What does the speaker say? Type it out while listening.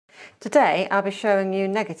Today I'll be showing you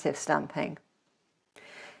negative stamping.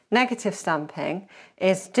 Negative stamping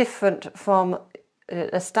is different from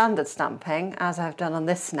a standard stamping, as I've done on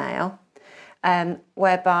this snail,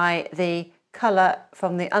 whereby the colour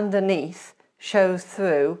from the underneath shows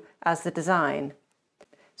through as the design.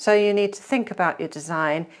 So you need to think about your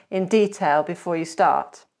design in detail before you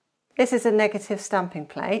start. This is a negative stamping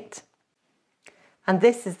plate, and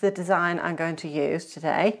this is the design I'm going to use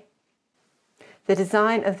today. The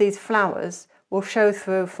design of these flowers will show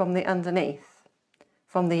through from the underneath,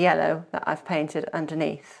 from the yellow that I've painted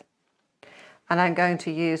underneath. And I'm going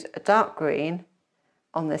to use a dark green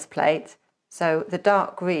on this plate, so the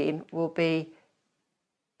dark green will be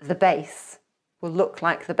the base, will look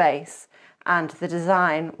like the base, and the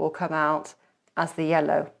design will come out as the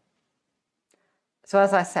yellow. So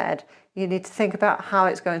as I said, you need to think about how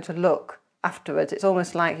it's going to look afterwards. It's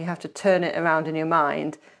almost like you have to turn it around in your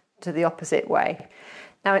mind to the opposite way.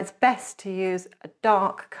 Now it's best to use a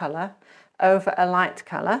dark colour over a light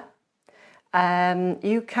colour.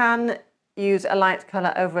 You can use a light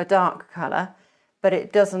colour over a dark colour, but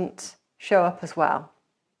it doesn't show up as well.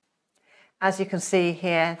 As you can see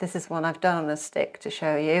here, this is one I've done on a stick to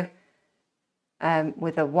show you,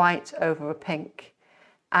 with a white over a pink,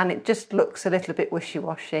 and it just looks a little bit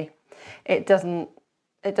wishy-washy. It doesn't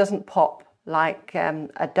pop like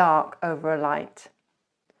a dark over a light.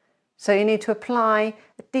 So you need to apply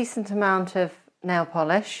a decent amount of nail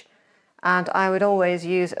polish, and I would always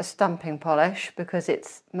use a stamping polish because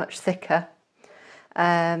it's much thicker.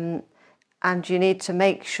 And you need to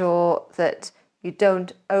make sure that you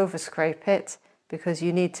don't over scrape it, because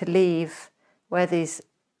you need to leave where these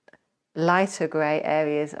lighter grey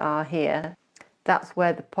areas are here. That's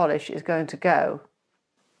where the polish is going to go.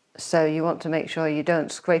 So you want to make sure you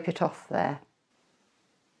don't scrape it off there.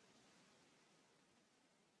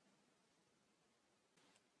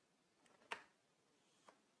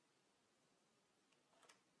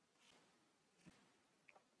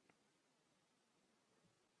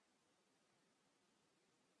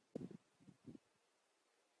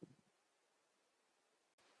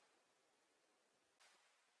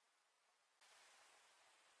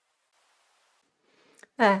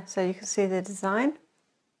 There, so you can see the design.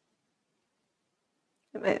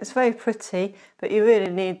 It's very pretty, but you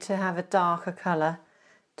really need to have a darker colour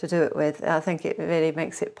to do it with. I think it really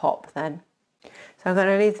makes it pop then. So I'm going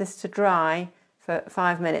to leave this to dry for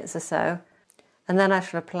 5 minutes or so, and then I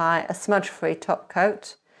shall apply a smudge-free top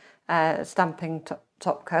coat, stamping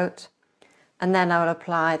top coat, and then I will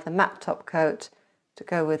apply the matte top coat to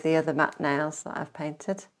go with the other matte nails that I've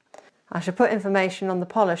painted. I shall put information on the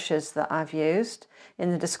polishes that I've used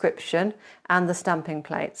in the description, and the stamping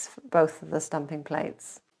plates, both of the stamping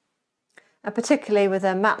plates. And particularly with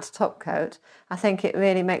a matte top coat, I think it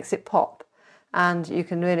really makes it pop, and you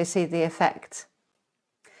can really see the effect.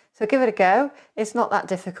 So give it a go. It's not that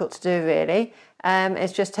difficult to do really.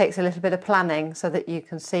 It just takes a little bit of planning so that you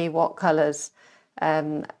can see what colours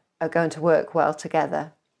are going to work well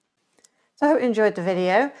together. So I hope you enjoyed the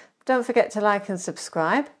video. Don't forget to like and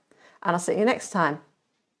subscribe, and I'll see you next time.